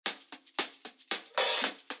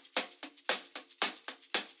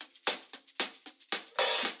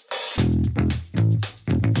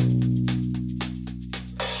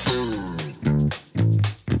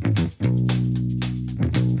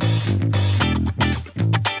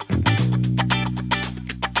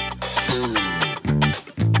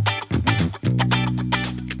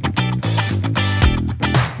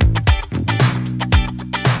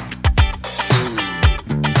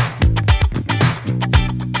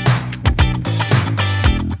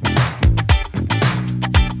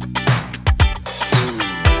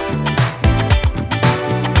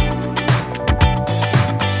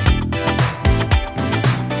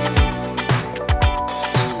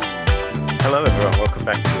Hello everyone, welcome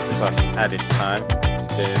back to Plus Added Time.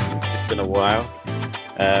 It's been a while.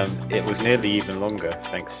 It was nearly even longer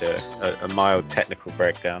thanks to a mild technical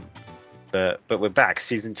breakdown. But we're back,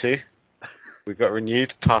 season 2. We got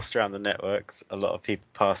renewed, passed around the networks. A lot of people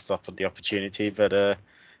passed up on the opportunity, but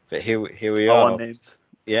here we are. Names.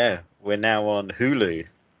 Yeah, we're now on Hulu.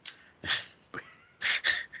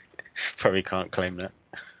 Probably can't claim that.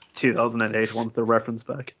 2008 wants the reference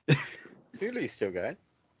back. Hulu's still going.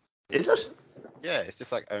 Is it? Yeah, it's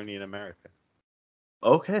just like only in America.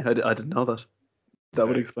 Okay, I didn't know that. That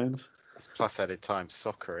would explain it. It's Plus Added Time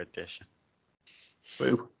Soccer Edition.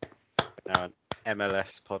 Woo. Now an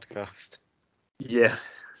MLS podcast. Yeah.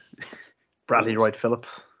 Bradley Wright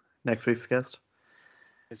Phillips, next week's guest.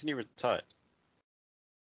 Isn't he retired?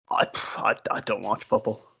 I don't watch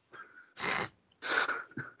football.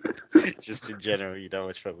 Just in general, you don't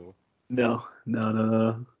watch football? No.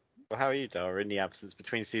 Well, how are you, Dara, in the absence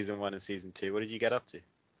between season 1 and season 2? What did you get up to?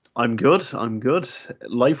 I'm good.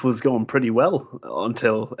 Life was going pretty well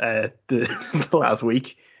until the last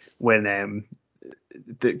week when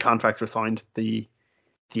the contracts were signed, the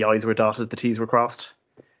I's were dotted, the T's were crossed.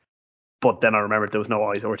 But then I remembered there was no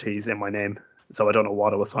I's or T's in my name, so I don't know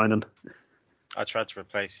what I was signing. I tried to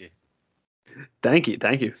replace you. Thank you.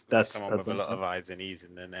 That's someone with a lot of I's and E's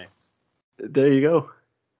in their name. There you go.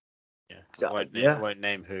 Yeah. I won't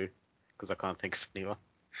name who, because I can't think of anyone.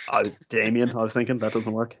 Damien, I was thinking. That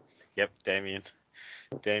doesn't work. Yep,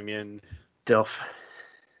 Damien. Duff.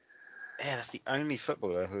 Yeah, that's the only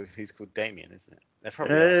footballer who's called Damien, isn't it? There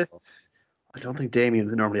probably are. I don't think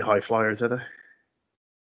Damien's normally high flyers, are they?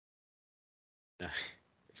 No.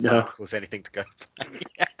 If no one calls anything to go by.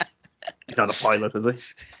 He's not a pilot, is he?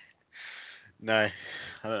 No,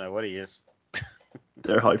 I don't know what he is.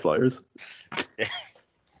 They're high flyers. Yeah.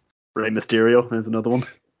 Rey Mysterio is another one.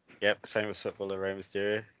 Yep, famous footballer Rey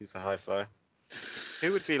Mysterio. He's the high flyer.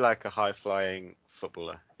 Who would be like a high flying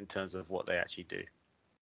footballer in terms of what they actually do?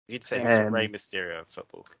 You'd say he's the Rey Mysterio of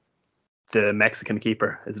football. The Mexican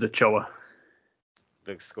keeper, is it Ochoa?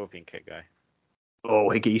 The scorpion kick guy. Oh,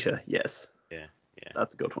 Higuita, yes. Yeah.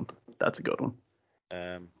 That's a good one.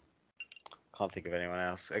 Can't think of anyone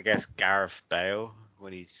else. I guess Gareth Bale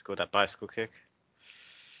when he scored that bicycle kick.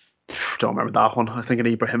 Don't remember that one. I was thinking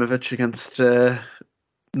Ibrahimovic against,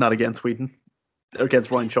 not against Sweden,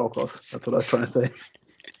 against Ryan Shawcross. That's what I was trying to say.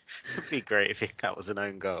 It'd be great if that was an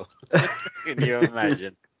own goal. Can you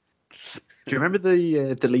imagine? Do you remember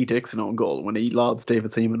the Lee Dixon own goal when he lobs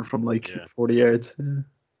David Seaman from 40 yards? Yeah.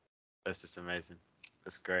 That's just amazing.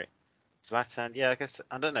 That's great. Zlatan, I guess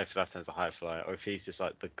I don't know if Zlatan's a high flyer or if he's just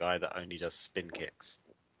like the guy that only does spin kicks.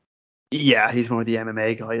 Yeah, he's more the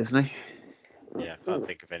MMA guy, isn't he? Yeah, I can't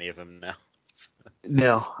think of any of them now.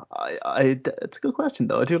 No, it's a good question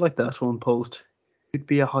though. I do like that one posed. Who'd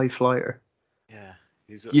be a high flyer? Yeah.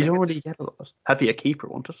 You don't really get a lot. That'd be a keeper,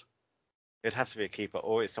 wouldn't it? It'd have to be a keeper,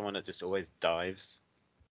 or it's someone that just always dives.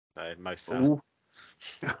 So most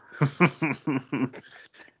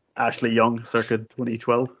Ashley Young, circa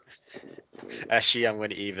 2012. Ashley Young,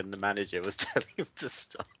 when even the manager was telling him to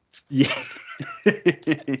stop. Yeah.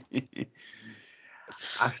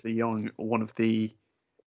 Ashley Young, one of I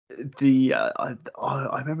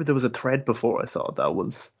remember there was a thread before I saw that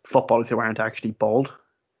was footballers who aren't actually bald.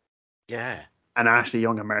 Yeah. And Ashley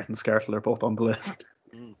Young and Martin Skirtle are both on the list.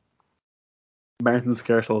 Mm. Martin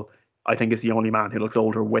Skirtle, I think, is the only man who looks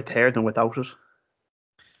older with hair than without it.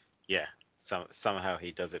 Yeah, somehow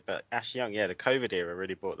he does it. But Ashley Young, the COVID era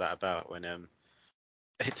really brought that about when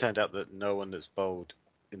it turned out that no one that's bald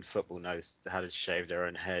in football knows how to shave their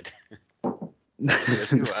own head. That's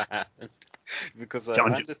really what happened. Because I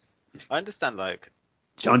understand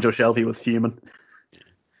John Joe Shelby was fuming. Yeah.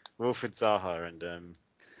 Wilfried Zaha and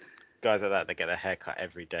guys like that, they get their hair cut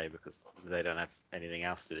every day because they don't have anything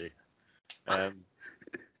else to do.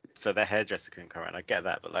 So their hairdresser couldn't come around. I get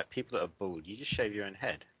that, but people that are bald, you just shave your own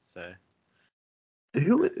head. So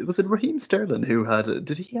who was it? Raheem Sterling who had?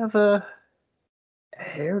 Did he have a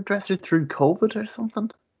hairdresser through COVID or something?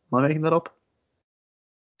 Am I making that up?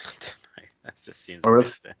 I don't know. That just seems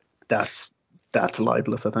weird. That's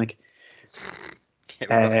libelous, I think.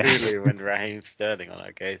 Yeah, we got Hulu and Raheem Sterling on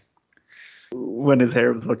our case. When his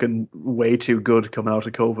hair was looking way too good coming out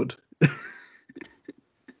of COVID.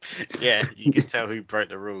 Yeah, you can tell who broke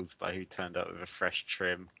the rules by who turned up with a fresh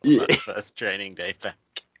trim on that first training day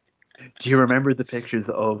back. Do you remember the pictures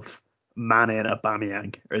of Mane and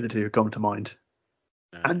Aubameyang are the two who come to mind?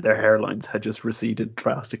 No. And their hairlines had just receded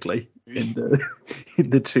drastically in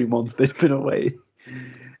the 2 months they'd been away.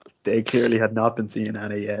 They clearly had not been seeing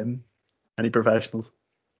any professionals.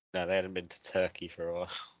 No, they hadn't been to Turkey for a while.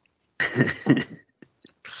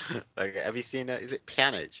 Like, have you seen is it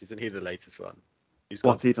Pjanic? Isn't he the latest one? Who's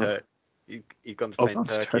gone What's to he done? He's gone to Oh, play in gone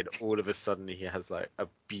to Turkey, and Turkey. all of a sudden he has like a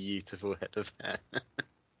beautiful head of hair.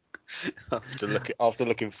 after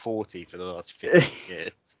looking 40 for the last 50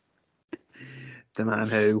 years. The man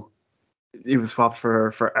who he was swapped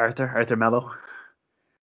for Arthur Melo,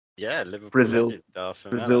 Yeah, Liverpool Brazil, legend Arthur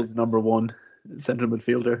Melo. Brazil's number one central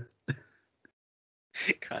midfielder.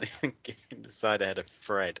 Can't even get in the side ahead of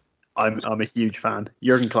Fred. I'm a huge fan.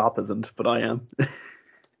 Jurgen Klopp isn't, but I am.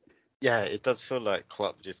 Yeah, it does feel like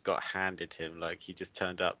Klopp just got handed him. Like he just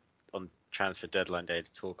turned up on transfer deadline day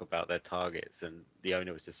to talk about their targets, and the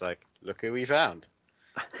owner was just like, "Look who we found."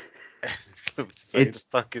 Who the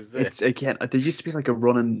fuck is this? It's again. There used to be like a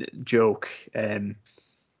running joke.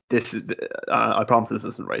 This I promise this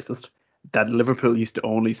isn't racist. That Liverpool used to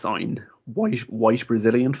only sign white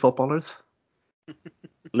Brazilian footballers.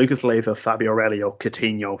 Lucas Leiva, Fabio Aurelio,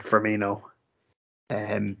 Coutinho, Firmino.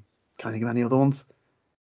 Can I think of any other ones?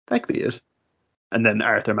 That could be it. And then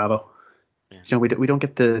Arthur Melo. Yeah. You know, we don't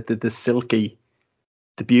get the silky,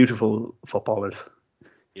 the beautiful footballers,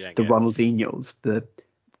 You don't the get Ronaldinhos, the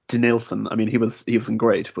Denilson. I mean, he wasn't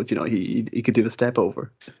great, but you know he could do the step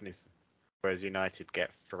over. Whereas United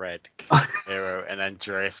get Fred, Casemiro, and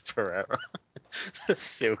Andreas Pereira. The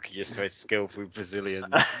silkiest, most skillful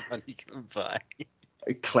Brazilians money can buy.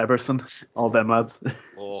 Cleberson, all them lads.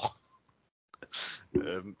 Or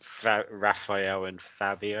Raphael and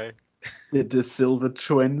Fabio. The Silva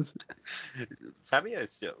twins. Fabio's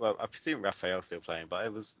still, well, I presume Raphael's still playing, but I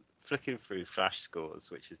was flicking through Flash Scores,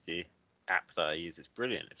 which is the app that I use. It's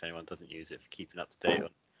brilliant if anyone doesn't use it for keeping up to date on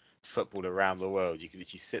football around the world. You can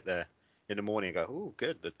literally sit there in the morning and go, "Oh,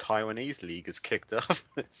 good, the Taiwanese league has kicked off.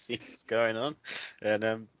 Let's see what's going on."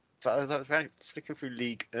 And but I was like, flicking through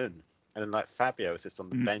League 1, and then like Fabio was just on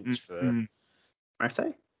the bench for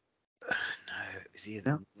Marseille? no, is he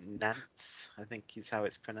No. Nantes? I think is how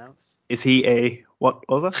it's pronounced. Is he a what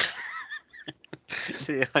was it?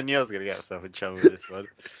 See, I knew I was going to get myself in trouble with this one.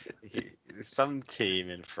 Some team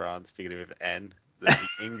in France beginning with N that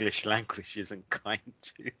the English language isn't kind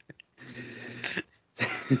to.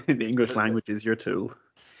 The English language is your tool.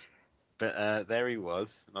 But there he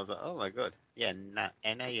was, and I was like, oh my god, yeah,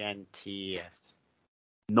 Nantes.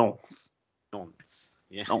 Nonce. Nonce.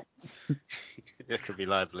 Yeah. Nonce. That could be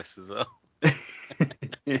libelous as well. I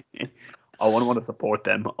wouldn't want to support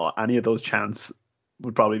them. Any of those chants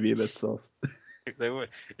would probably be a bit sus. They would.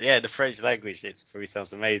 Yeah, the French language, it probably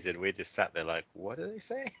sounds amazing. We just sat there like, what do they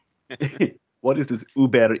say? What is this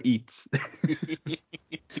Uber Eats?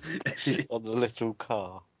 On the little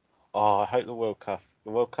car. Oh, I hope the World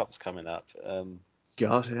Cup's coming up.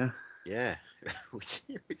 God, yeah. Yeah,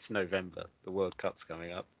 it's November. The World Cup's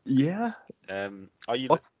coming up. Yeah. Are you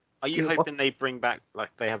hoping they bring back,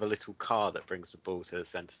 like, they have a little car that brings the ball to the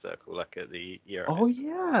centre circle, like at the Euros? Oh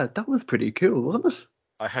yeah, that was pretty cool, wasn't it?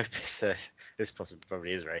 I hope this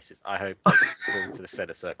probably is racist. I hope they bring the ball to the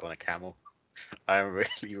centre circle on a camel. I'm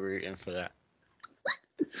really rooting for that.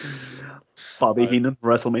 Bobby Heenan,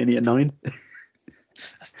 WrestleMania 9.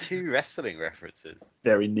 That's 2 wrestling references.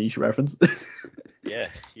 Very niche reference. Yeah.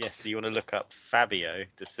 So you want to look up Fabio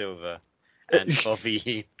Da Silva and Bobby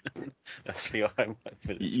Heenan. That's your homework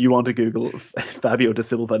for this You want to Google Fabio Da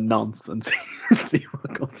Silva nonce and see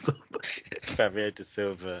what comes up. Fabio Da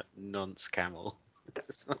Silva nonce camel.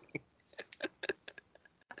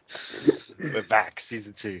 We're back,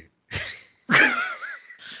 season 2.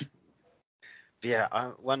 Yeah,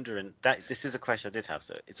 I'm wondering that this is a question I did have.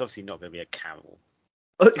 So it's obviously not going to be a camel.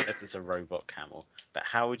 It's a robot camel. But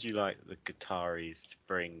how would you like the Qataris to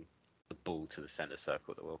bring the ball to the centre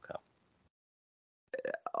circle at the World Cup?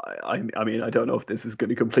 I mean, I don't know if this is going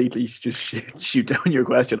to completely just shoot down your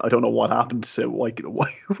question. I don't know what happened to why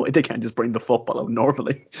they can't just bring the football out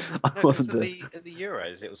normally. No, because at the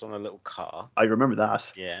Euros, it was on a little car. I remember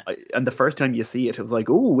that. Yeah. And the first time you see it, it was like,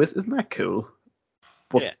 oh, isn't that cool?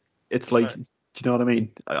 But yeah. It's like, do you know what I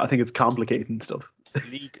mean? I think it's complicating stuff.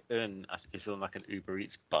 League 1 is on like an Uber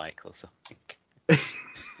Eats bike or something.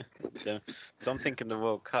 So I'm thinking the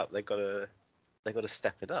World Cup, they got to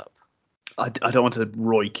step it up. I don't want to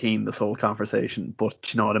Roy Keane this whole conversation, but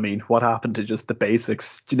do you know what I mean? What happened to just the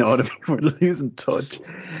basics? Do you know what I mean? We're losing touch.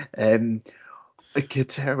 Okay,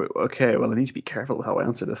 well, I need to be careful how I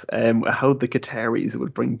answer this. How the Qataris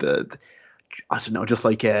would bring I don't know, just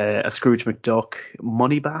like a Scrooge McDuck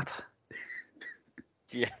money bath.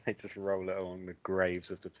 Yeah, they just roll it along the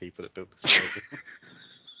graves of the people that built the stadium.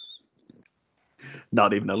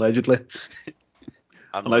 Not even allegedly.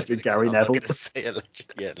 Unless you're Gary Neville. I'm not going to say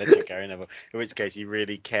allegedly. Yeah, unless you're Gary Neville. In which case you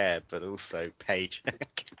really care, but also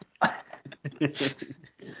paycheck.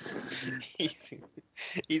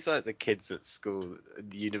 He's like the kids at school,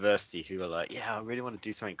 the university, who are like, yeah, I really want to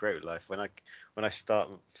do something great with life. When I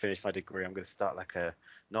finish my degree, I'm going to start like a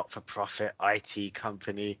not-for-profit IT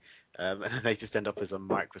company, and then they just end up as a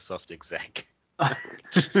Microsoft exec.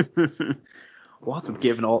 What's with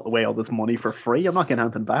giving away all this money for free? I'm not getting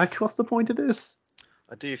anything back. What's the point of this?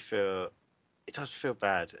 I do feel it does feel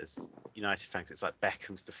bad as United fans. It's like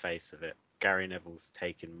Beckham's the face of it. Gary Neville's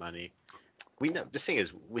taking money. We know the thing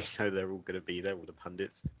is, we know they're all going to be there, all the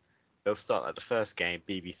pundits. They'll start like the first game,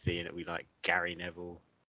 BBC, and it'll be like Gary Neville,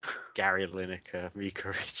 Gary Lineker, Mika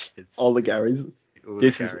Richards. All the Garys. All the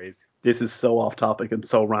Garys. This is so off topic and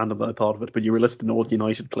so random that I thought of it, but you were listing old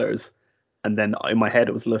United players, and then in my head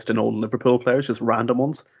it was listing old Liverpool players, just random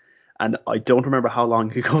ones. And I don't remember how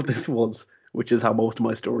long ago this was, which is how most of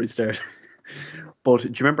my stories start. But do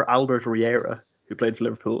you remember Albert Riera, who played for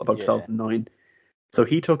Liverpool about 2009? So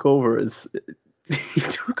he took over as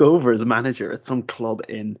manager at some club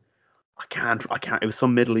in I can't it was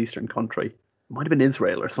some Middle Eastern country. It might have been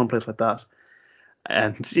Israel or someplace like that.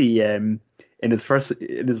 And he in his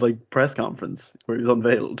like press conference where he was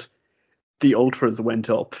unveiled, the ultras went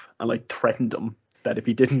up and like threatened him that if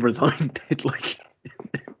he didn't resign they'd like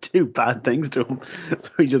do bad things to him. So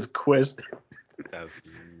he just quit. That was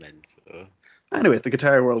mental. Anyways, the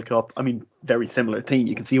Qatar World Cup, I mean, very similar thing.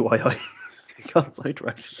 You can see why I got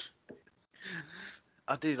sidetracked.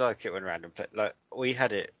 I do like it when random play. Like we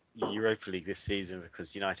had it Europa League this season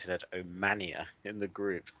because United had Omania in the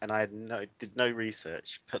group, and I did no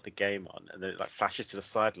research, put the game on, and then it like flashes to the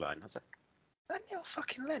sideline. I was like, "That Neil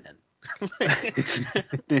fucking Lennon."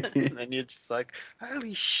 And then you're just like,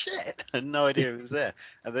 "Holy shit!" I had no idea he was there.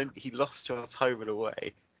 And then he lost to us home and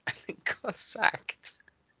away, and then got sacked.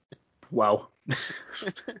 Wow.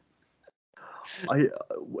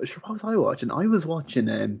 What was I watching? I was watching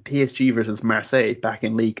PSG versus Marseille back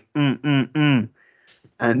in League. And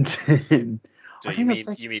So I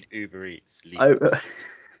think you mean Uber Eats?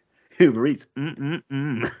 Uber Eats.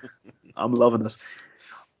 I'm loving it.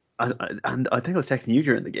 And I think I was texting you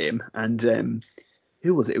during the game. And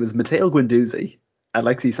who was it? It was Matteo Guendouzi,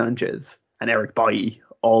 Alexis Sanchez, and Eric Bailly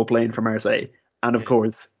all playing for Marseille. And of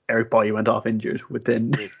course, Eric Bailly went off injured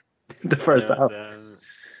within the first half.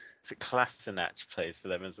 It's a Kolasinac plays for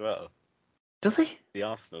them as well. Does he? The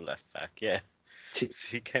Arsenal left back, yeah. So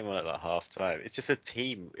he came on at like half time. It's just a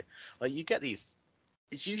team. Like you get these.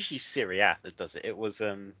 It's usually Serie A that does it. It was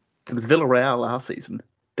Villarreal last season.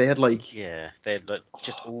 They had like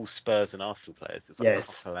just all Spurs and Arsenal players. It was like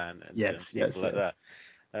Coquelin and people like that.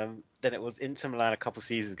 Then it was Inter Milan a couple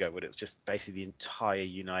seasons ago, but it was just basically the entire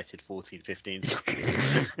United 14-15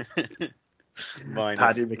 squad.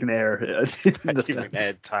 Minus Paddy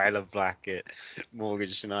McNair, Tyler Blackett, Morgan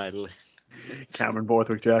Schneiderlin, Cameron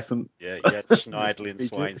Borthwick-Jackson. Yeah, you had Schneiderlin,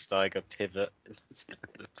 Schweinsteiger, pivot.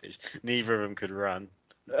 Neither of them could run.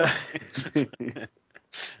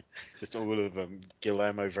 Just all of them.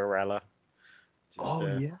 Guillermo Varela.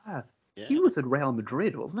 Yeah. He was at Real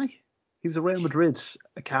Madrid, wasn't he? He was a Real Madrid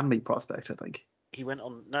academy prospect, I think. He went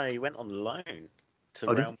on loan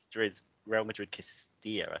to Real Madrid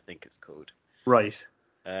Castilla, I think it's called. Right.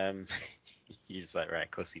 He's like, right,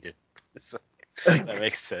 of course he did. That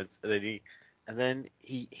makes sense. And then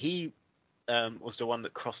he was the one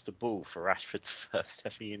that crossed the ball for Rashford's first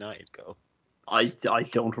ever United goal. I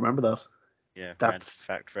don't remember that. Yeah, that's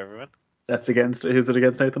fact for everyone. That's against. Who's it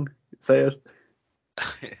against, Nathan? Say it.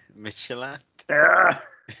 Michelin. Ah!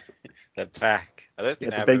 They're back. I don't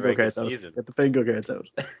think they have a very good season. Get the bingo cards out.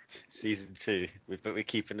 Season 2, but we're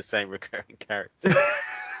keeping the same recurring characters.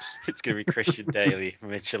 It's going to be Christian Daly,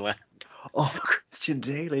 Michelin. Oh, Christian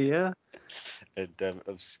Daly, yeah. And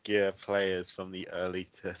obscure players from the early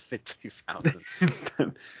to mid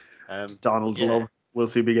 2000s. Donald Love will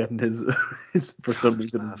soon be getting his for some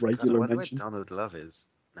reason regular mention. Where Donald Love is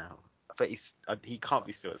now. I bet he can't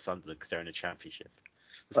be still at Sunderland because they're in a championship.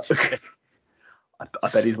 I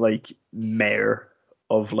bet he's like mayor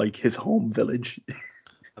of like his home village.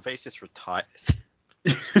 I bet he's just retired.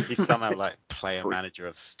 He's somehow like player manager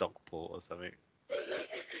of Stockport or something.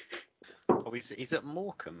 Oh, he's at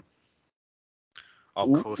Morecambe.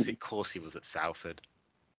 Oh, of course he was at Salford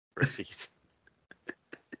for a season.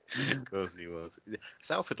 Of course he was.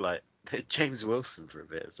 Salford like James Wilson for a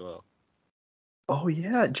bit as well. Oh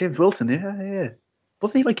yeah, James Wilson. Yeah.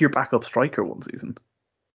 Wasn't he like your backup striker one season?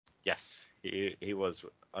 Yes, he was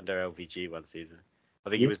under LVG one season. I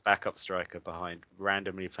think he was backup striker behind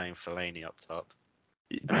randomly playing Fellaini up top.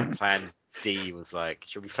 And then plan D was like,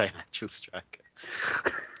 should we play an actual striker?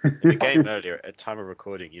 In the game earlier, at time of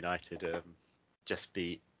recording, United just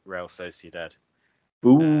beat Real Sociedad.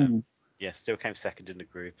 Ooh. Still came second in the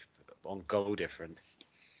group. on goal difference,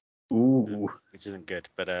 Ooh. which isn't good.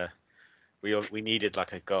 But we needed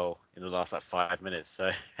like a goal in the last like 5 minutes, so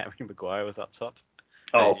Harry Maguire was up top,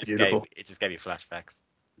 and Oh, beautiful. it just gave me flashbacks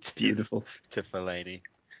Beautiful. to Fellaini.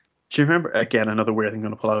 Do you remember, again, another weird thing I'm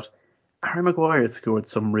going to pull out? Harry Maguire had scored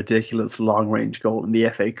some ridiculous long-range goal in the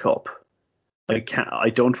FA Cup. I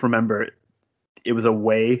don't remember. It was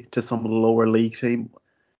away to some lower league team.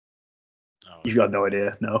 Oh, You've got no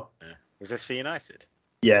idea, no? yeah. Was this for United?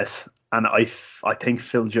 Yes, and I think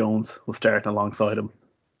Phil Jones was starting alongside him.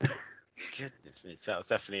 Goodness me, so that was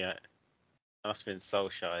definitely must have been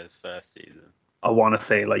Solskjaer's first season. I want to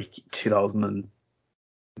say like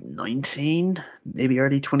 2019, maybe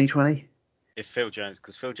early 2020. If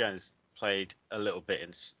because Phil Jones played a little bit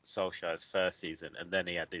in Solskjaer's first season, and then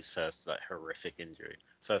he had his first like horrific injury,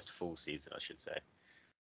 first full season, I should say.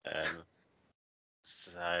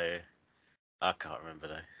 So I can't remember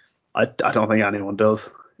though. I don't think anyone does,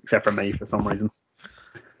 except for me for some reason.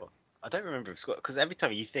 Well, I don't remember because every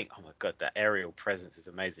time you think, oh my god, that aerial presence is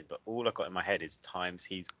amazing, but all I got in my head is times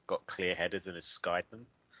he's got clear headers and has skied them.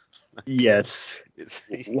 Yes.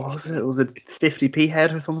 What was it? Was it 50p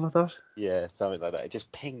head or something like that? Yeah, something like that. It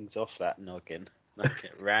just pings off that noggin, like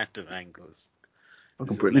at random angles.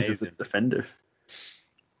 Fucking brilliant as a defender.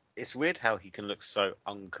 It's weird how he can look so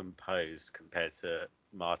uncomposed compared to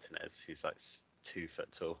Martinez, who's like 2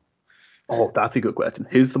 foot tall. Oh, that's a good question.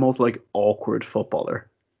 Who's the most like awkward footballer?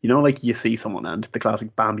 You know, like you see someone and the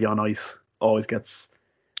classic Bambi on ice always gets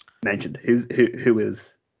mentioned. Who is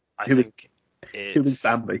who is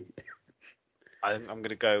Bambi? I'm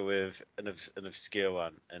gonna go with an obscure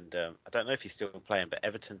one, and I don't know if he's still playing, but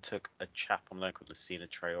Everton took a chap on loan called Lucina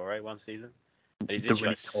Traore one season, and he's The literally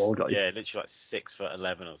really tall guy. yeah, literally like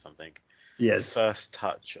 6'11" or something. Yes. First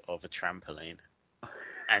touch of a trampoline,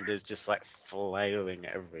 and is just like flailing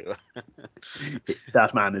everywhere.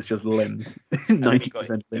 That man is just limbs. And then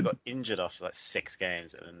 90% he limbs. got injured after like 6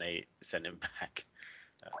 games, and then they sent him back.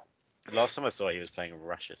 Last time I saw, he was playing in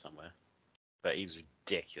Russia somewhere, but he was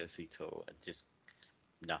ridiculously tall and just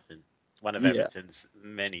nothing. One of Everton's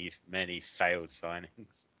many failed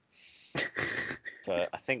signings. So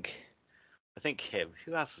I think him.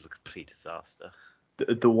 Who else was a complete disaster?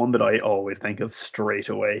 The one that I always think of straight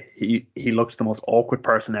away. He looked the most awkward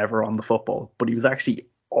person ever on the football, but he was actually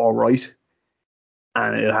all right.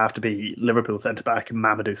 And it'd have to be Liverpool centre back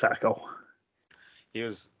Mamadou Sakho. He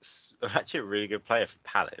was actually a really good player for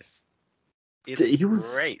Palace. He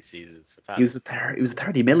was great seasons for Palace. He was a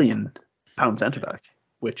 £30 million centre back,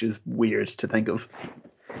 which is weird to think of.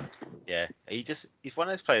 Yeah, he's one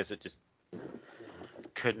of those players that just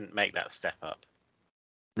couldn't make that step up.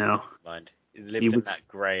 No, Mind, he lived in that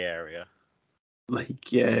grey area. Like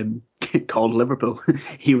called Liverpool.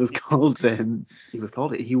 He was called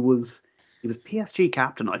he was PSG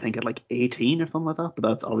captain, I think, at like 18 or something like that. But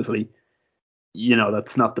that's obviously,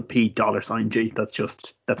 that's not the $P$G. That's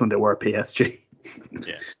when they were PSG.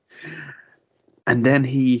 Yeah. And then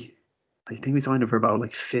I think we signed him for about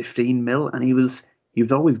like 15 mil, and he was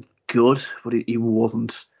always good, but he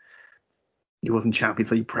wasn't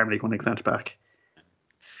Champions League, Premier League winning centre back.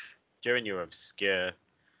 During your obscure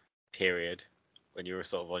period, when you were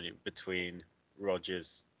sort of between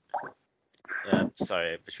Rodgers,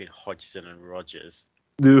 between Hodgson and Rodgers,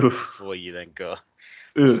 before you then got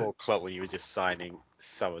before Klopp, when you were just signing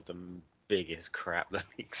some of the biggest crap the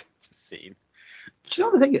league's ever seen. Do you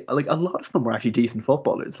know the thing? Like, a lot of them were actually decent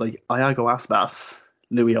footballers, like Iago Aspas,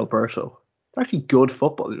 Luis Alberto. It's actually good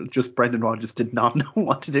footballers. Just Brendan Rodgers did not know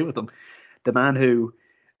what to do with them. Brendan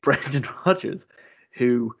Rodgers,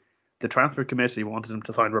 who the transfer committee wanted him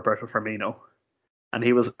to sign Roberto Firmino,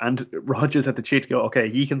 and Rodgers had the cheat to go, okay,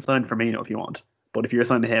 you can sign Firmino if you want, but if you're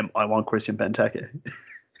signing him, I want Christian Benteke,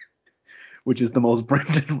 which is the most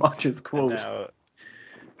Brendan Rodgers quote. And now,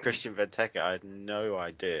 Christian Benteke, I had no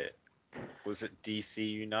idea, was at DC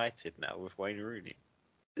United now with Wayne Rooney.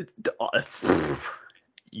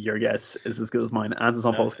 Your guess is as good as mine. Answers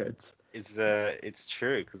on postcards. It's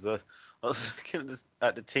true, because I was looking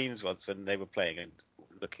at the teams once when they were playing and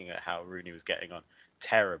looking at how Rooney was getting on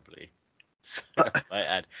terribly. So I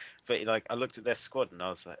add, but like I looked at their squad and I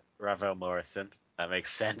was like, Ravel Morrison, that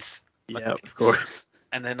makes sense. Yeah, of course.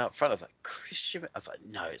 And then up front I was like,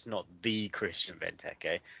 no, it's not the Christian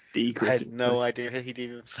Benteke. I had no idea he'd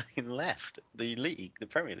even fucking left the league, the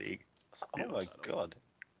Premier League. I was like, oh my god.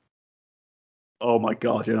 Oh my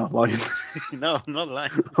god, you're not lying. No, I'm not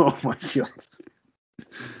lying. Oh my god.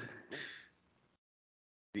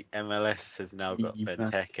 The MLS has now got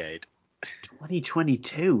Benteke.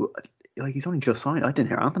 2022. Like, he's only just signed. I didn't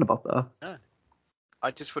hear anything about that. No.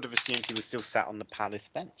 I just would have assumed he was still sat on the Palace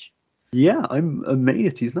bench. Yeah, I'm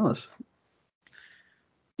amazed he's not.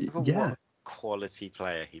 But Yeah. what quality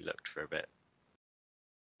player he looked for a bit.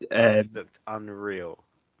 He Um, looked unreal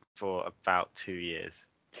for about 2 years.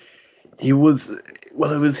 he was,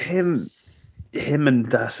 well, it was him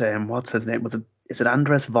and that, what's his name? Is it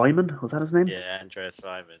Andres Weimann? Was that his name? Yeah, Andreas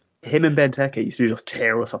Weimann. Him and Yeah. Benteke used to just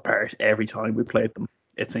tear us apart every time we played them,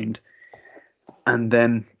 it seemed. And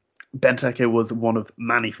then Benteke was one of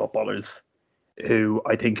many footballers who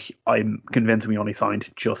I'm convinced we only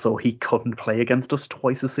signed just so he couldn't play against us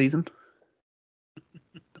twice a season.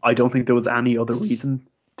 I don't think there was any other reason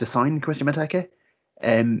to sign Christian Benteke.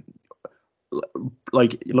 Um,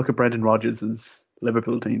 like, you look at Brendan Rodgers'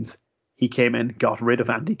 Liverpool teams. He came in, got rid of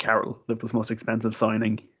Andy Carroll, Liverpool's most expensive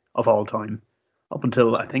signing of all time, up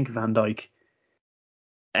until I think Van Dijk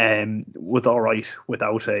was all right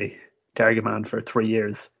without a target man for 3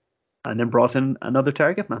 years, and then brought in another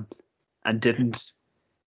target man, and did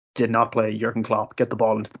not play Jurgen Klopp, get the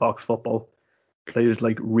ball into the box football, played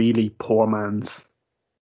like really poor man's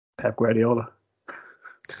Pep Guardiola.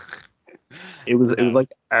 It was No,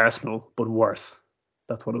 like Arsenal but worse.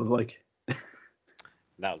 That's what it was like.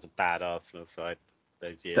 that was a bad Arsenal side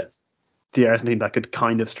those The, years. the Arsenal team that could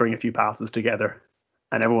kind of string a few passes together,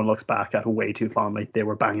 and everyone looks back at way too fondly. They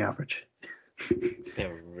were bang average. They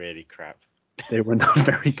were really crap. They were not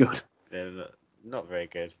very good. They're not very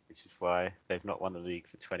good, which is why they've not won the league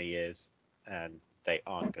for 20 years, and they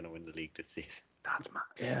aren't going to win the league this season. That's mad.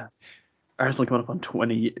 Yeah. Arsenal coming up on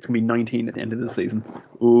 20. It's going to be 19 at the end of the season.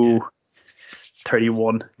 Yeah. Ooh,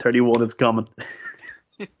 31. 31 is coming.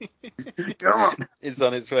 Come on. It's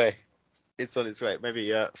on its way. It's on its way.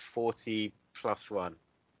 Maybe 40 plus one.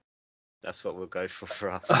 That's what we'll go for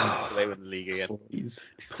Arsenal so they win the league again. Please.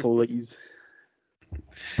 Please.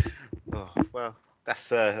 Oh, well,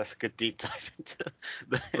 that's a good deep dive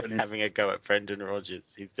into having a go at Brendan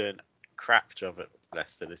Rodgers. He's doing a crap job at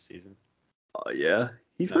Leicester this season. Oh, yeah.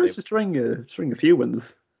 He's No, managed to string a few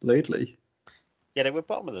wins lately. yeah, they were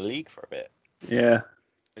bottom of the league for a bit, Yeah.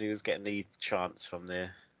 and he was getting the chance from the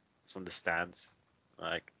stands.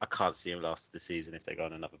 Like, I can't see him last the season if they go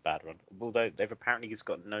on another bad run. Although they've apparently just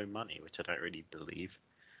got no money, which I don't really believe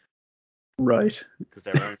Right. because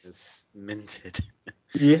their owners minted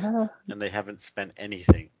Yeah. and they haven't spent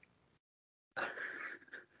anything. And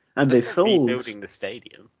they Unless they're sold rebuilding the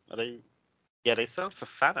stadium. Are they? Yeah, they sold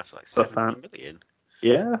Fofana for like the 70 fan. million.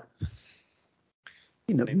 Yeah.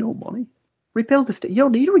 You have They, no money. Rebuild the stadium. You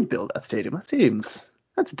don't need to rebuild that stadium.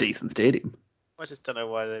 That's a decent stadium. I just don't know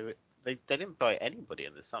why they didn't buy anybody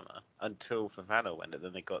in the summer until Fofana went, and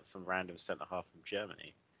then they got some random centre half from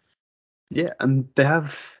Germany. Yeah, and they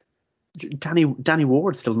have Danny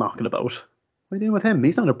Ward still knocking about. What are you doing with him?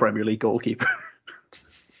 He's not a Premier League goalkeeper.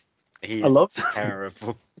 He I is love.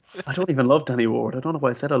 terrible. I don't even love Danny Ward. I don't know why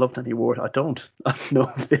I said I love Danny Ward. I don't. I have no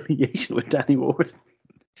affiliation with Danny Ward.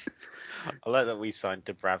 I like that we signed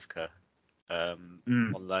Dubravka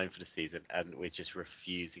Mm. on loan for the season, and we're just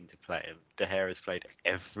refusing to play him. De Gea has played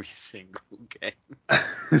every single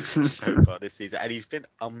game so far this season, and he's been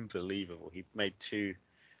unbelievable. He made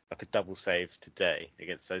a double save today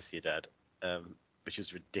against Sociedad, which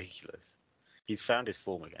is ridiculous. He's found his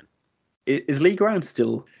form again. Is Lee Grant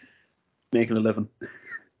still making a living?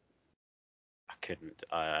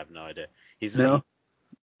 I have no idea. He's No.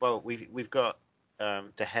 well, we've got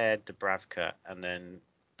De Gea, Dubravka, and then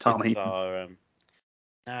Tom it's Heaton. our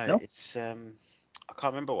no, No. it's I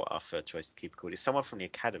can't remember what our third choice keeper called. It's someone from the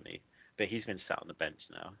academy, but he's been sat on the bench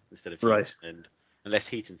now instead of Heaton, Right. and unless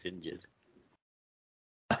Heaton's injured,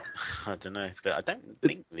 I don't know. But I don't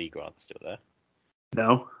think Lee Grant's still there.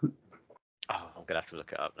 No. Oh, I'm gonna have to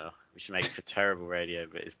look it up now, which makes for terrible radio,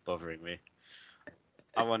 but it's bothering me.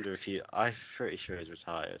 I wonder if I'm pretty sure he's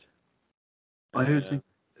retired. I was Uh,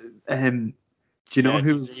 thinking, do you know yeah,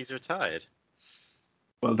 who's he's retired.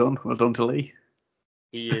 well done? Well done to Lee.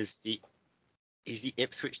 He is he's the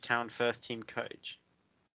Ipswich Town first team coach.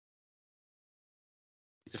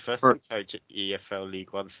 He's the first For team coach at EFL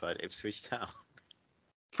League One side Ipswich Town.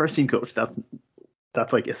 first team coach, that's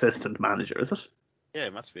like assistant manager, is it? Yeah,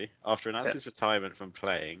 it must be. After announcing Yeah. his retirement from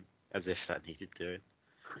playing, as if that needed doing,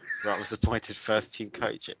 Grant was appointed first team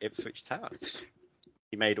coach at Ipswich Town.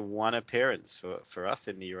 He made one appearance for us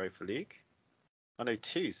in the Europa League. Oh no,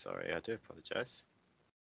 two. Sorry, I do apologise.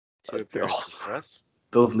 Two appearances for us.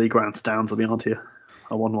 Those Lee Grant stands will be on to you.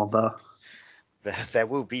 I wouldn't want that. There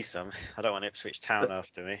will be some. I don't want Ipswich Town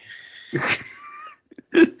after me.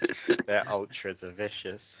 Their ultras are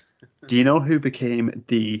vicious. Do you know who became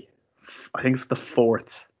I think it's the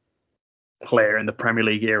fourth player in the Premier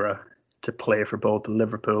League era to play for both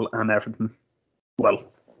Liverpool and Everton? Well,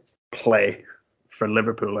 play for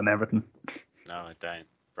Liverpool and Everton. No, I don't.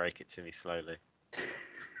 Break it to me slowly.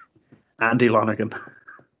 Andy Lonergan,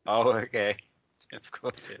 Oh, okay. Of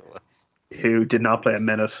course it was. who did not play a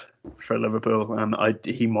minute for Liverpool, and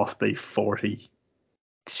he must be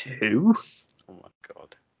 42. Oh my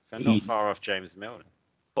God. So not He's far off James Milner.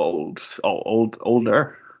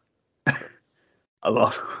 older. a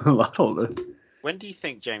lot older. When do you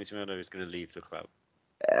think James Milner is going to leave the club?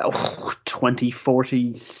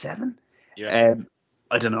 2047. Yeah.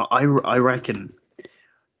 I don't know. I reckon.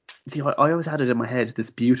 See, I always had it in my head, this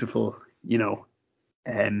beautiful,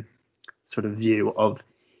 sort of view of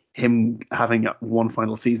him having one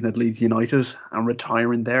final season at Leeds United and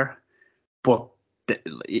retiring there. But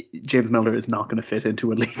James Milner is not going to fit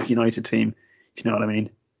into a Leeds United team. Do you know what I mean?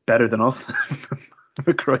 Better than us,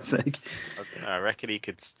 for Christ's sake. I don't know. I reckon he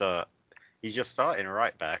could start. He's just starting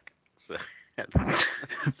right back. So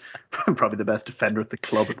Probably the best defender at the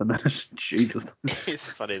club at the minute. Jesus.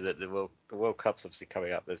 It's funny that the World Cup's obviously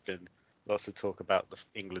coming up. There's been lots of talk about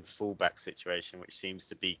England's fullback situation, which seems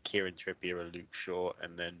to be Kieran Trippier and Luke Shaw,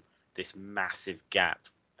 and then this massive gap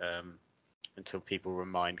until people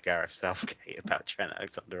remind Gareth Southgate about Trent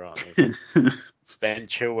Alexander-Arnold. Ben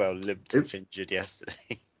Chilwell limped off injured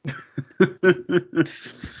yesterday.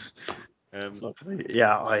 Look,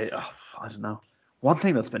 yeah, I don't know. One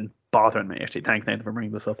thing that's been bothering me, actually, thanks Nathan for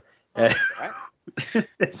bringing this up.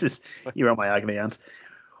 This is, you're on my agony aunt.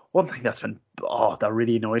 One thing that's been that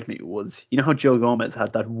really annoyed me was, you know how Joe Gomez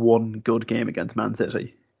had that one good game against Man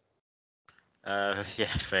City? Yeah,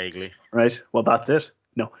 vaguely. Right. Well, that's it.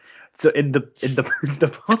 No. So in the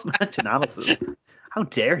post-match analysis, how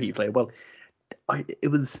dare he play? Well, it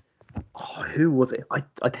was. Who was it?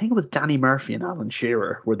 I think it was Danny Murphy and Alan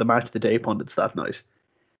Shearer were the match of the day pundits that night,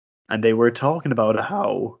 and they were talking about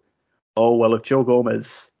how, if Joe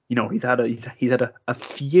Gomez, he's had a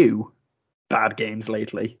few bad games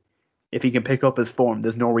lately. If he can pick up his form,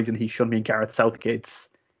 there's no reason he shouldn't be in Gareth Southgate's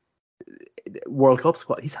World Cup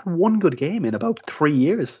squad. He's had one good game in about 3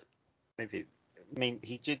 years. Maybe. I mean,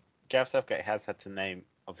 Gareth Southgate has had to name.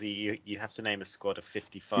 Obviously, you have to name a squad of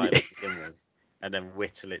 55 to begin with, and then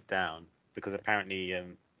whittle it down, because apparently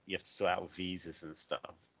you have to sort out visas and stuff.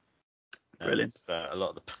 Brilliant. So a lot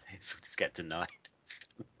of the players just get denied.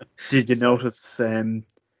 Did you notice? Did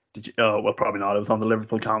you? Oh, well, probably not. It was on the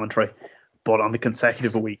Liverpool commentary, but on the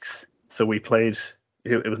consecutive weeks. So we played.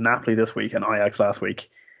 It was Napoli this week and Ajax last week.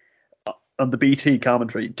 On the BT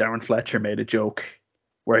commentary, Darren Fletcher made a joke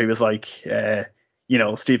where he was like, Steve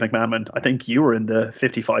McManaman, I think you were in the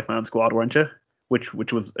 55-man squad, weren't you? Which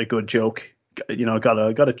was a good joke.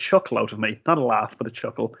 Got a chuckle out of me. Not a laugh, but a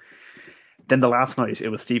chuckle. Then the last night, it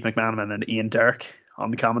was Steve McManaman and Ian Derk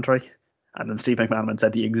on the commentary. And then Steve McManaman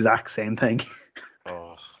said the exact same thing.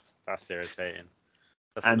 Oh, that's irritating.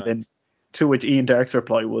 Then to which Ian Derk's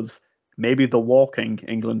reply was, maybe the walking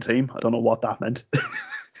England team. I don't know what that meant.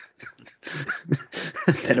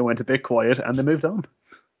 Then it went a bit quiet and they moved on.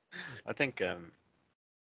 I think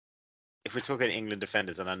if we're talking England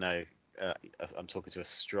defenders, and I know I'm talking to a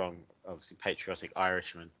strong, obviously patriotic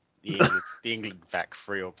Irishman, the England back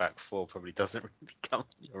three or back four probably doesn't really come on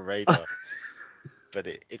your radar. But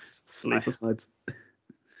it's sleepless nights.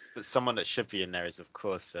 But someone that should be in there is, of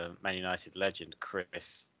course, Man United legend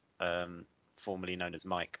Chris, formerly known as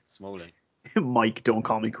Mike Smalling. Mike, don't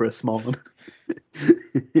call me Chris Smalling.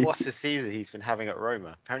 What's the season he's been having at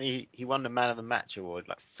Roma? Apparently, he won the Man of the Match award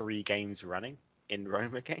like 3 games running in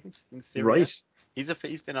Roma games in Serie A. Right.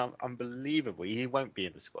 He's been unbelievable. He won't be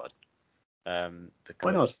in the squad. Because,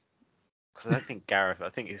 why not? Because I think Gareth. I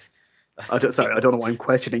think he's. I don't know why I'm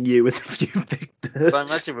questioning you. If you picked So I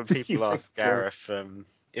imagine when people ask Gareth,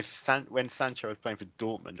 when Sancho was playing for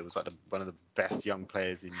Dortmund, it was like one of the best young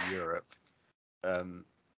players in Europe.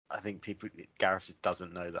 I think Gareth just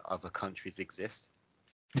doesn't know that other countries exist.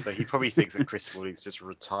 So he probably thinks that Chris Smalling's just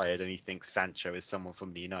retired, and he thinks Sancho is someone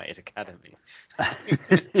from the United Academy.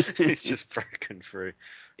 It's just broken through.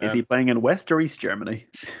 Is he playing in West or East Germany?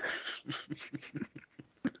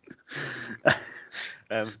 But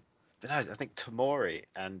no, I think Tomori,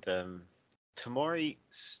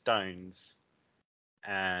 Stones,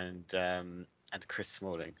 and Chris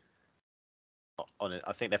Smalling. On it,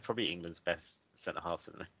 I think they're probably England's best centre halves,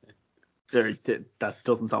 aren't they? That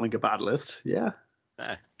doesn't sound like a bad list. Yeah.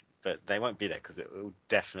 No, but they won't be there because it will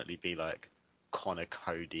definitely be like Connor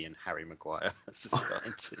Cody and Harry Maguire as the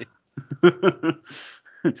starting team.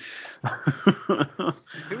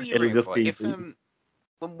 Who are you rooting for?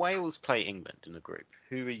 When Wales play England in the group,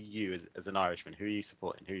 who are you as an Irishman? Who are you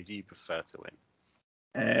supporting? Who do you prefer to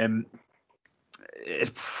win?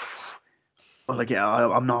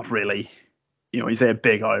 I'm not really you say a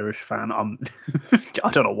big Irish fan.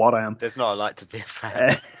 I don't know what I am. There's not a lot to be a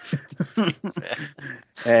fan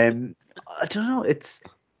of. I don't know. It's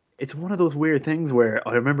one of those weird things where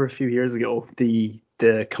I remember a few years ago the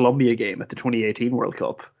Colombia game at the 2018 World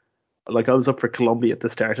Cup. Like I was up for Colombia at the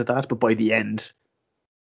start of that, but by the end,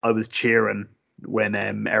 I was cheering when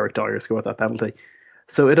Eric Dyer scored that penalty.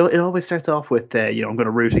 So it always starts off with I'm going to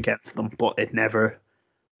root against them, but it never.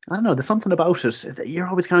 I don't know. There's something about it. You're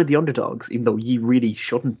always kind of the underdogs, even though you really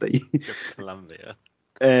shouldn't be. It's Colombia.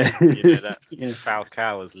 That yeah.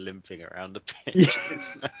 Falcao was limping around the pitch. Yeah.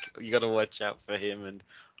 It's like, you got to watch out for him, and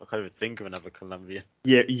I can't even think of another Colombian.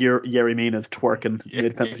 Yeah, Yerry Mina's twerking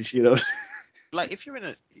mid penalty shootout. Like if you're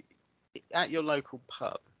at your local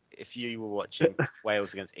pub, if you were watching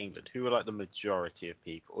Wales against England, who were like the majority of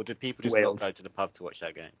people, or did people just Wales. not go to the pub to watch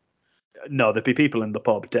that game? No, there'd be people in the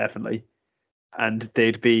pub definitely, and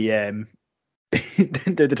they'd be they're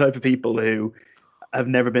the type of people who have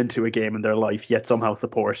never been to a game in their life yet somehow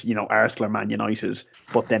support Arsenal or Man United,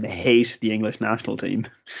 but then hate the English national team.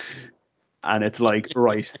 And it's like,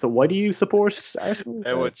 right, so why do you support Arsenal?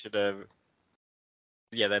 They're watching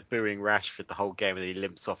they're booing Rashford the whole game, and he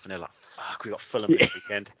limps off, and they're like, "Fuck, we got Fulham this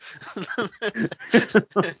weekend."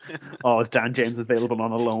 Oh, is Dan James available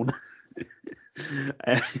on a loan?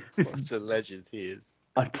 What a legend he is.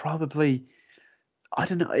 I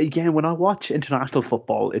don't know. Again, when I watch international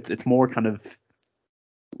football, it's more kind of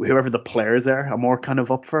whoever the players are. I'm more kind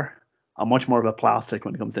of up for. I'm much more of a plastic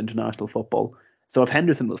when it comes to international football. So if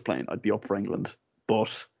Henderson was playing, I'd be up for England,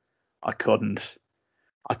 but I couldn't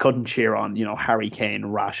cheer on, Harry Kane,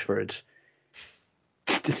 Rashford,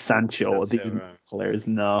 Sancho, That's these so wrong. players.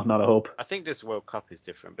 No, not a hope. I think this World Cup is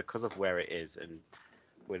different because of where it is, and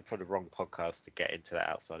we're probably the wrong podcast to get into that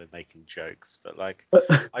outside of making jokes. But like,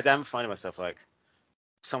 I am finding myself like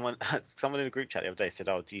someone in a group chat the other day said,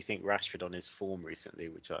 "Oh, do you think Rashford on his form recently?"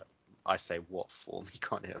 Which I say, what form? He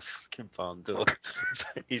can't hit a fucking barn door.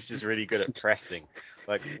 He's just really good at pressing.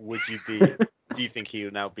 Like, do you think he'll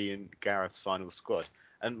now be in Gareth's final squad?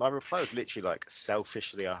 And my reply was literally like,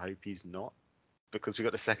 selfishly, I hope he's not, because we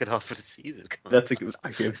got the second half of the season coming. That's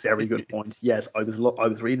actually a very good point. Yes, I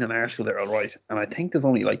was reading an article there, all right, and I think there's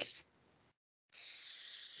only like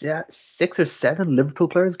 6 or 7 Liverpool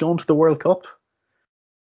players going to the World Cup.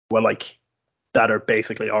 Well, like that are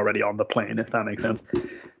basically already on the plane, if that makes sense.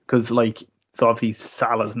 Because so obviously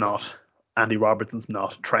Salah's not, Andy Robertson's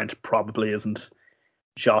not, Trent probably isn't,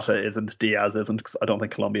 Jota isn't, Diaz isn't, because I don't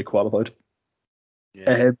think Colombia qualified.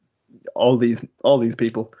 Yeah. All these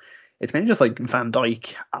people. It's mainly just like Van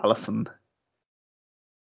Dijk, Alisson.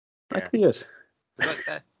 That could be it.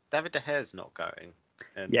 Like David De Gea's not going.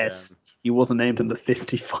 And, yes, he wasn't named in the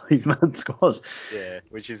 55-man squad. Yeah,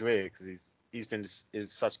 which is weird because he's been in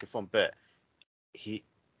such good form, but he's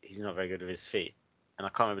not very good with his feet. And I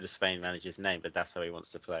can't remember the Spain manager's name, but that's how he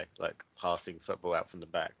wants to play, like passing football out from the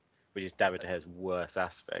back, which is David De Gea's worst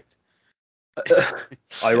aspect.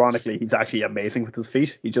 Ironically, he's actually amazing with his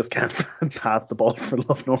feet. He just can't pass the ball for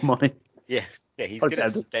love nor money. Yeah, he's good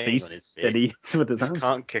at staying on his feet. He with his just hands.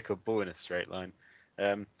 can't kick a ball in a straight line.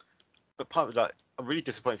 But part of I'm really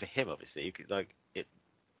disappointed for him. Obviously,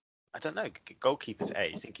 I don't know. Goalkeeper's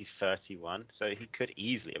age. I think he's 31, so he could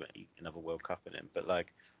easily have another World Cup in him. But I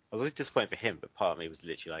was really disappointed for him. But part of me was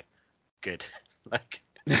literally like, good.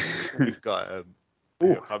 We've got. I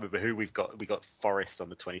can't remember who we've got. We got Forest on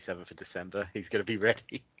the 27th of December. He's going to be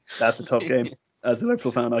ready. That's a tough game. As a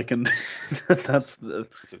Liverpool fan, I can. That's the.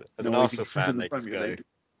 As an Arsenal fan, they just go.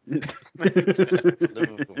 As a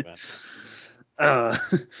Liverpool fan.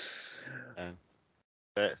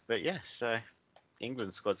 But yeah, so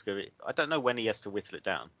England squad's going to be. I don't know when he has to whittle it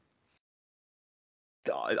down.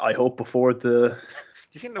 I hope before the. Do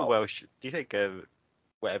you think the Welsh? Do you think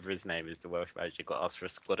whatever his name is, the Welsh manager got asked for a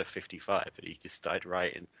squad of 55, and he just started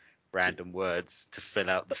writing random words to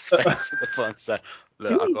fill out the space at the front? So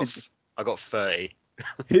look, I got 30.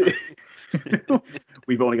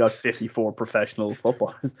 We've only got 54 professional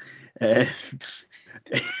footballers.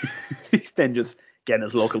 He's then just getting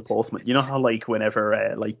his local postman. You know how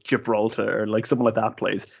whenever Gibraltar or someone like that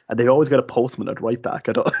plays, and they've always got a postman at right back.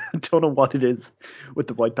 I don't know what it is with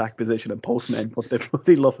the right back position and postmen, but they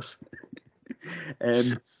bloody love it.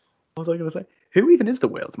 What was I going to say? Who even is the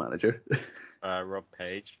Wales manager? Rob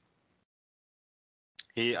Page.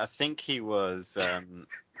 I think he was.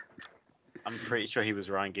 I'm pretty sure he was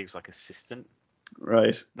Ryan Giggs' assistant.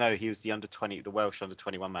 Right. No, he was the Welsh under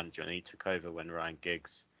 21 manager, and he took over when Ryan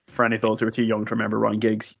Giggs. For any of those who are too young to remember, Ryan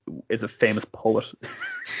Giggs is a famous poet.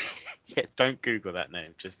 Yeah, don't Google that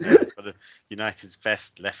name. Just know it's one of United's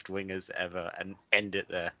best left wingers ever, and end it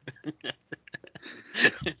there.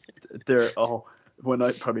 They're when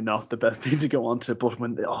I probably not the best thing to go on to, but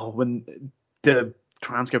when the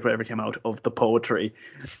transcript ever came out of the poetry,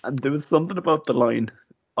 and there was something about the line,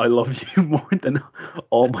 "I love you more than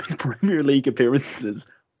all my Premier League appearances,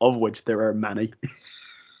 of which there are many."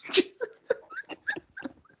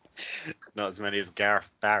 Not as many as Gareth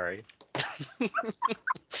Barry.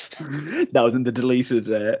 That was in the deleted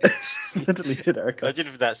archive. Imagine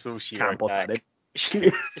if that's all she Can't wrote put back. that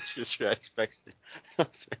in. It's just respected. Not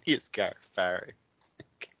as many as Gareth Barry.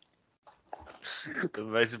 The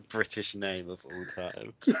most British name of all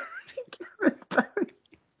time.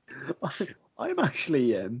 I'm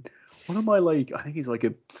actually one of my I think he's like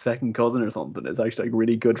a second cousin or something, is actually like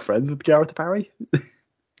really good friends with Gareth Barry.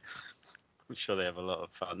 I'm sure they have a lot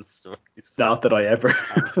of fun stories. Not that I ever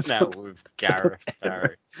Hanging out with Gareth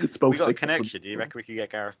Barry. spoke We got to a connection. Do you reckon we could get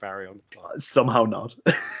Gareth Barry on the pod? somehow not.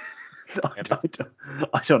 I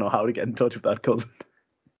don't know how to get in touch with that cousin.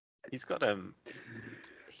 He's got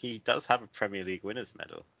he does have a Premier League winners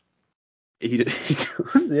medal. He does,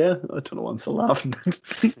 yeah. I don't know why I'm still laughing.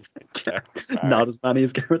 Not as many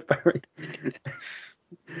as Gareth Barry.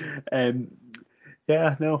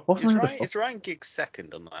 Yeah, no. Is Ryan Giggs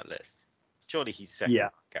second on that list? Surely he's second. Yeah.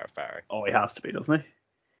 Gareth Barry. Oh, he has to be, doesn't he?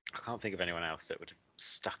 I can't think of anyone else that would have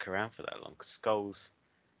stuck around for that long. Scholes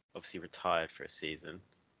obviously retired for a season.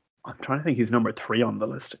 I'm trying to think who's number 3 on the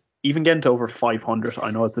list. Even getting to over 500,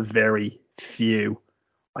 I know it's a very few.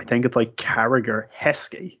 I think it's like Carragher.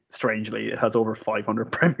 Heskey, strangely, has over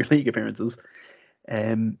 500 Premier League appearances.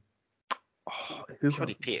 Surely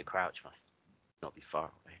Peter Crouch must not be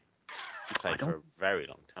far away. He played for a very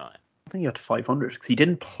long time. I think he got to 500 because he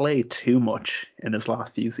didn't play too much in his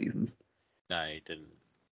last few seasons. No, he didn't.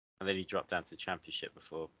 And then he dropped down to the Championship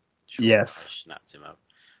before Yes. snapped him up.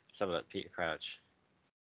 Let's have a look. Peter Crouch.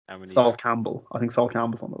 Sol Campbell. I think Sol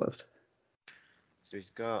Campbell's on the list. So he's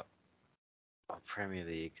got Premier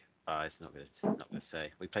League. It's not going to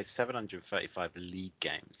say. We played 735 league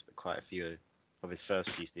games, but quite a few of his first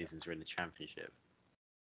few seasons were in the Championship.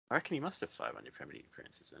 I reckon he must have 500 Premier League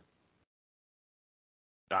appearances then.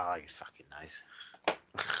 You fucking nice.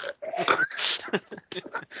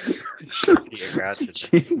 Peter Crouch.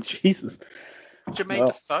 Jesus. Jermaine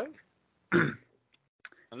Defoe?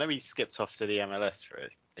 I know he skipped off to the MLS for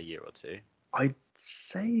a year or two. I'd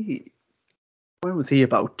say, when was he?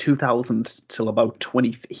 About 2000 till about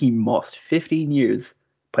 20. He must 15 years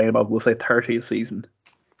playing about, we'll say, 30 a season.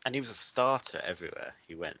 And he was a starter everywhere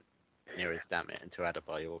he went. Near his damn it until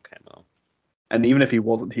Adebayor came along. And even if he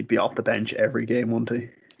wasn't, he'd be off the bench every game, wouldn't he?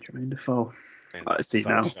 Jermaine Defoe. I see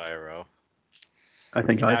now. Role. I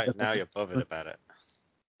think now you're bothered about it.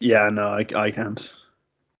 Yeah, no, I can't.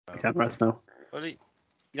 I can't rest now. Well, you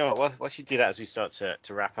know what? Why should do that as we start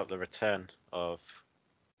to wrap up the return of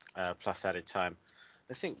Plus Added Time?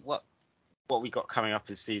 I think what we got coming up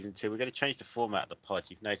in season 2, we're going to change the format of the pod.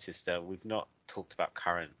 You've noticed we've not talked about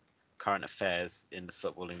current affairs in the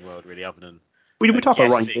footballing world really, other than we talk about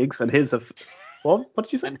Ryan Giggs and his what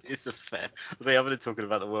did you say? And his affair. Other than talking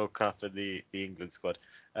about the World Cup and the England squad,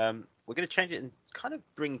 we're going to change it and kind of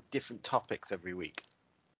bring different topics every week.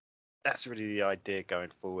 That's really the idea going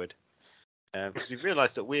forward. Because we've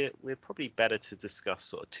realised that we're probably better to discuss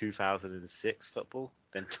sort of 2006 football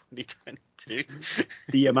than 2022.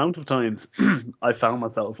 The amount of times I found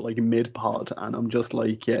myself like mid-pod and I'm just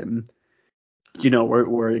like,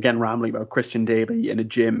 we're again rambling about Christian Daly in a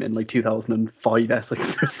gym in like 2005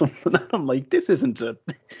 Essex or something. And I'm like, this isn't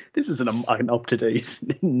an up-to-date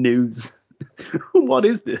news. What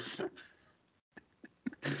is this?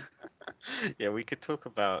 Yeah, we could talk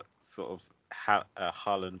about sort of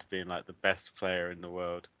Haaland being like the best player in the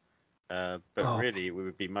world, but really we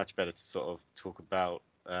would be much better to sort of talk about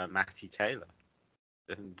Matty Taylor.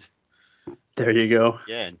 And there you go.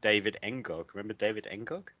 Yeah, and David Ngog. Remember David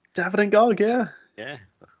Ngog? David Ngog, yeah. Yeah.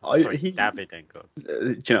 David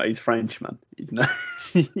Ngog. He's French, man. He's not.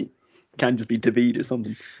 He can't just be David or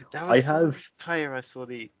something. That was a player I saw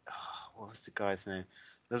what was the guy's name?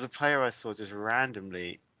 There's a player I saw just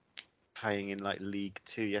randomly playing in like League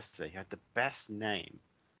 2 yesterday. He had the best name,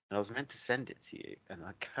 and I was meant to send it to you, and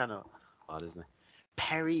I cannot. There's no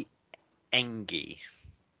Perry Engie,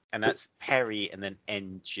 and that's Perry and then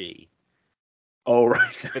NG. Oh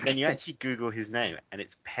right. But then you actually Google his name, and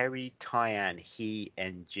it's Perry Tyan He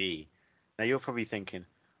Ng. Now you're probably thinking,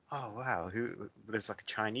 oh wow, there's like a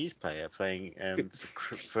Chinese player playing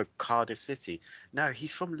for Cardiff City. No,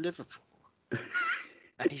 he's from Liverpool.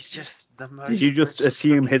 And he's just the most. Did you just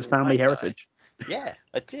assume his family heritage? Yeah,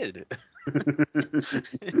 I did.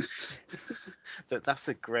 That's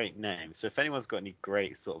a great name. So if anyone's got any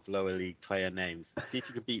great sort of lower league player names, see if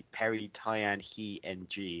you could beat Perry Tyan He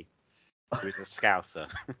Ng. He was a Scouser.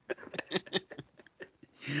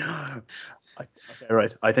 Okay,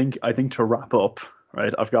 right. I think to wrap up,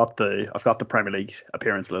 right, I've got the Premier League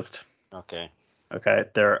appearance list. Okay. Okay,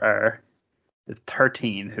 there are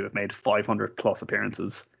 13 who have made 500 plus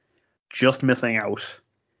appearances, just missing out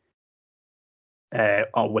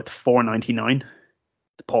with 499.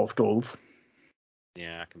 It's Paul Scholes,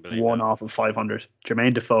 Yeah, I can believe one it. off of 500.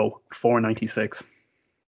 Jermaine Defoe, 496.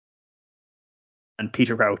 And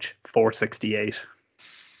Peter Crouch, 468.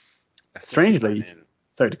 That's Strangely, disappointing.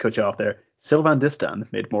 sorry to cut you off there, Sylvain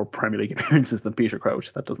Distin made more Premier League appearances than Peter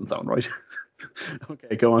Crouch. That doesn't sound right.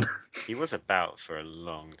 Okay, go on. He was about for a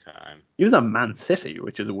long time. He was at Man City,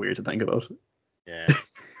 which is weird to think about. Yeah.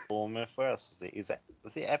 Bournemouth. Where else was he?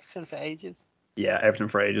 Was he Everton for ages? Yeah, Everton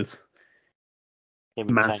for ages. Him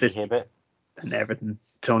and Man Tony City Hibbert. and Everton.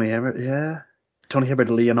 Tony Hibbert, yeah. Tony Hibbert,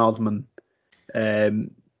 Leon Osman.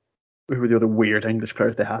 Who were the other weird English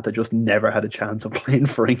players they had that just never had a chance of playing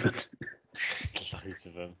for England? Loads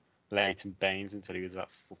of them. Leighton Baines until he was about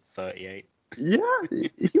 38. Yeah,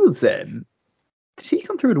 he was. Did he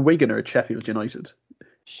come through at Wigan or at Sheffield United?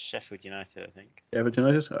 Sheffield United, I think. Sheffield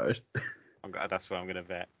United, all right. That's where I'm going to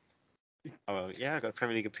bet. Oh, well, yeah, I got a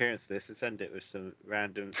Premier League appearance for this. Let's end it with some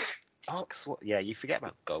random. Oxford. Yeah, you forget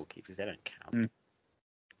about goalkeepers. They don't count.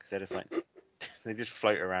 Because they're just like. They just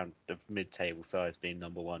float around the mid-table sides being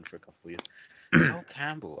number one for a couple of years. Sol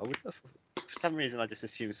Campbell. For some reason, I just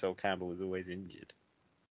assumed Sol Campbell was always injured.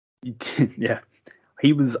 Yeah,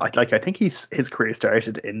 he was. I think his career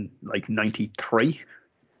started in like '93.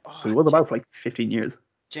 So he was about for like 15 years.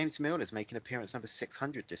 James Milner's making appearance number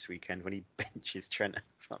 600 this weekend when he benches Trent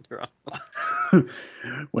Alexander-Arnold.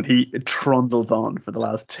 When he trundles on for the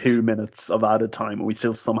last 2 minutes of added time, and we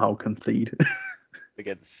still somehow concede.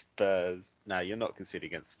 Against Spurs. No, you're not conceding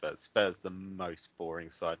against Spurs. Spurs the most boring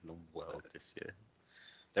side in the world this year.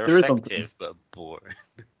 They're effective but boring.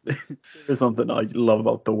 There is something I love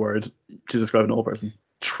about the word to describe an old person.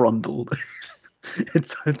 Trundle.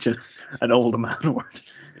 It's such an old man word.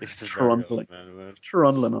 It's a Trundling. very old man word.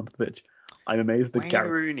 Trundling onto the pitch. I'm amazed that Wayne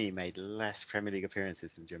Rooney made less Premier League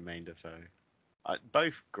appearances than Jermaine Defoe.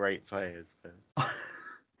 Both great players, but I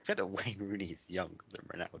feel that Wayne Rooney is younger than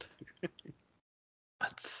Ronaldo.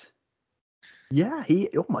 Yeah,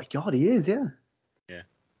 oh my god, he is, yeah. Yeah.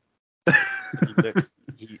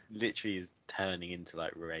 He literally is turning into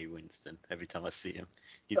like Ray Winston every time I see him.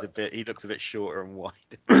 He looks a bit shorter and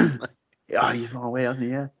wider. Yeah, he's gone away, hasn't he?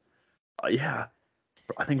 Yeah. Yeah.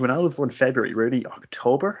 I think when I was born February, Rooney,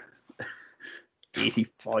 October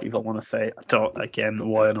 85, I want to say. I don't, again,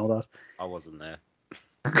 why I know that. I wasn't there.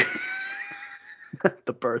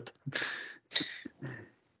 The birth.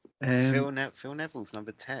 Phil Neville's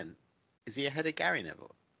number 10. Is he ahead of Gary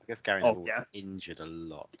Neville? I guess Gary Neville was injured a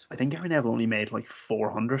lot. I think Gary Neville only made like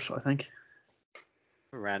 400, I think.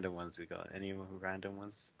 Random ones we got. Any random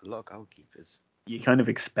ones? A lot of goalkeepers. You kind of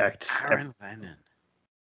expect. Aaron Lennon.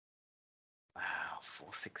 Wow,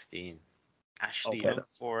 416. Ashley Young,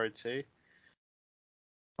 402.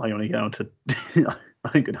 I only go down to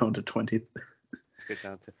I go down to 20. Let's get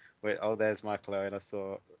down to there's Michael Owen. I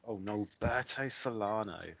saw Norberto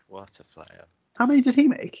Solano. What a player. How many did he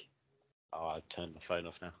make? Oh, I turned my phone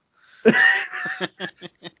off now.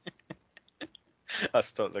 I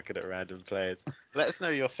stopped looking at random players. Let us know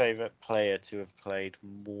your favourite player to have played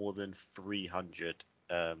more than 300,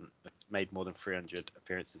 made more than 300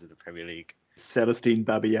 appearances in the Premier League. Celestine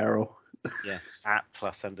Babayaro. Yeah, @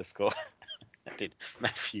 +_. I did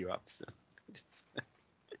Matthew Upson.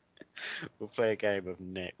 We'll play a game of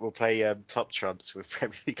Nick. We'll play Top Trumps with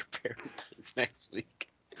Premier League appearances next week.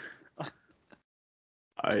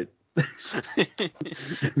 Alright.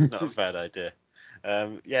 It's not a bad idea.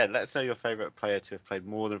 Let us know your favourite player to have played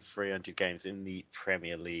more than 300 games in the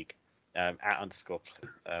Premier League. @ +_added.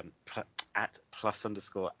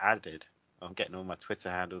 I'm getting all my Twitter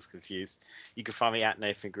handles confused. You can find me at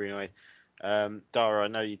Nathan Greenaway. Dara, I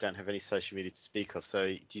know you don't have any social media to speak of, so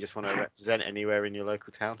do you just want to represent anywhere in your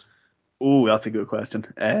local town? Oh, that's a good question.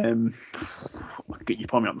 You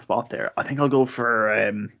put me on the spot there. I think I'll go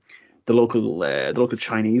for the local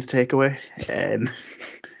Chinese takeaway.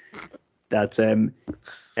 That's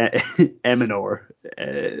Eminor.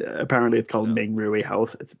 Apparently, it's called Ming Rui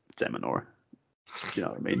House. It's Eminor. You know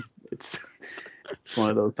what I mean? It's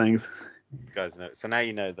one of those things. You guys know. So now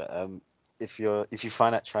you know that if you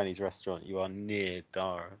find that Chinese restaurant, you are near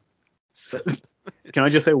Dara. So. Can I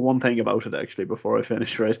just say one thing about it actually before I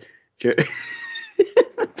finish? Right?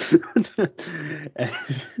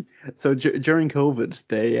 So during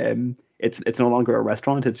COVID, it's no longer a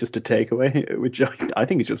restaurant; it's just a takeaway, which I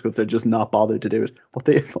think is just because they're just not bothered to do it. But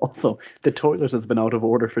they also the toilet has been out of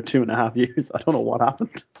order for 2.5 years. I don't know what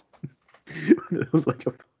happened. It was like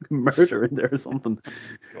a fucking murder in there or something.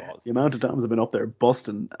 God. The amount of times I've been up there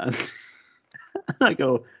busting, and I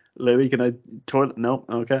go, Louis, can I toilet? No,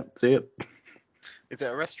 okay, see it. Is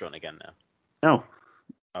it a restaurant again now? No,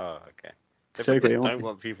 Oh, okay. They it's probably takeaway just don't only.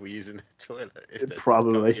 want people using the toilet if they're just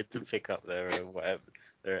coming Probably. in to pick up their whatever,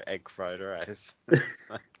 their egg fried rice.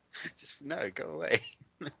 Like, just no, go away.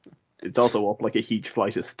 It's also up like a huge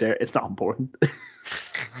flight of stairs. It's not important.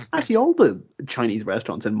 Actually, all the Chinese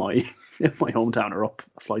restaurants in my hometown are up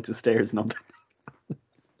flights of stairs. And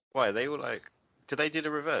Why are they all like? Do they do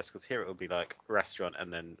the reverse? Because here it will be like restaurant,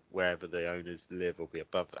 and then wherever the owners live will be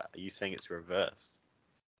above that. Are you saying it's reversed?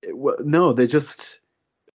 well, no, they just.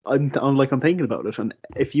 I'm thinking about it, and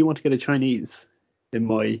if you want to get a Chinese in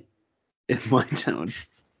my town,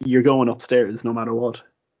 you're going upstairs no matter what.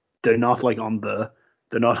 They're not like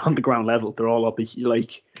they're not on the ground level. They're all up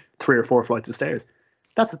like 3 or 4 flights of stairs.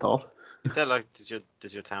 That's a thought. Is that like does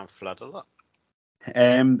your town flood a lot?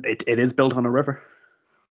 It is built on a river.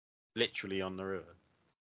 Literally on the river.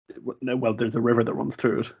 Well, there's a river that runs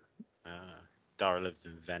through it. Dara lives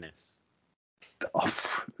in Venice. Oh,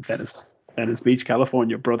 Venice Beach,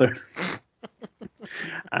 California, brother.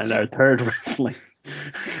 And our third wrestling.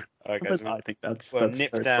 All right, guys. I think that's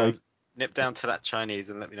Nip third down, strike. nip down to that Chinese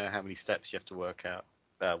and let me know how many steps you have to walk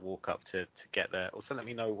up to get there. Also, let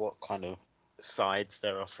me know what kind of sides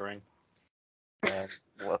they're offering.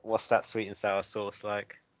 What's that sweet and sour sauce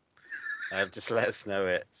like? Just let us know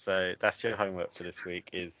it. So that's your homework for this week.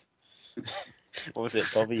 Is what was it?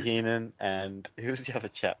 Bobby Heenan and who was the other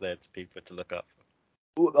chap there to people to look up?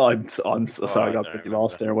 I'm so sorry, I I got don't pretty remember.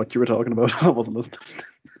 lost there. What you were talking about, I wasn't listening.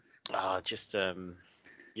 Just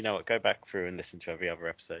you know what? Go back through and listen to every other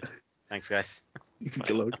episode. Thanks, guys. Good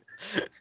luck.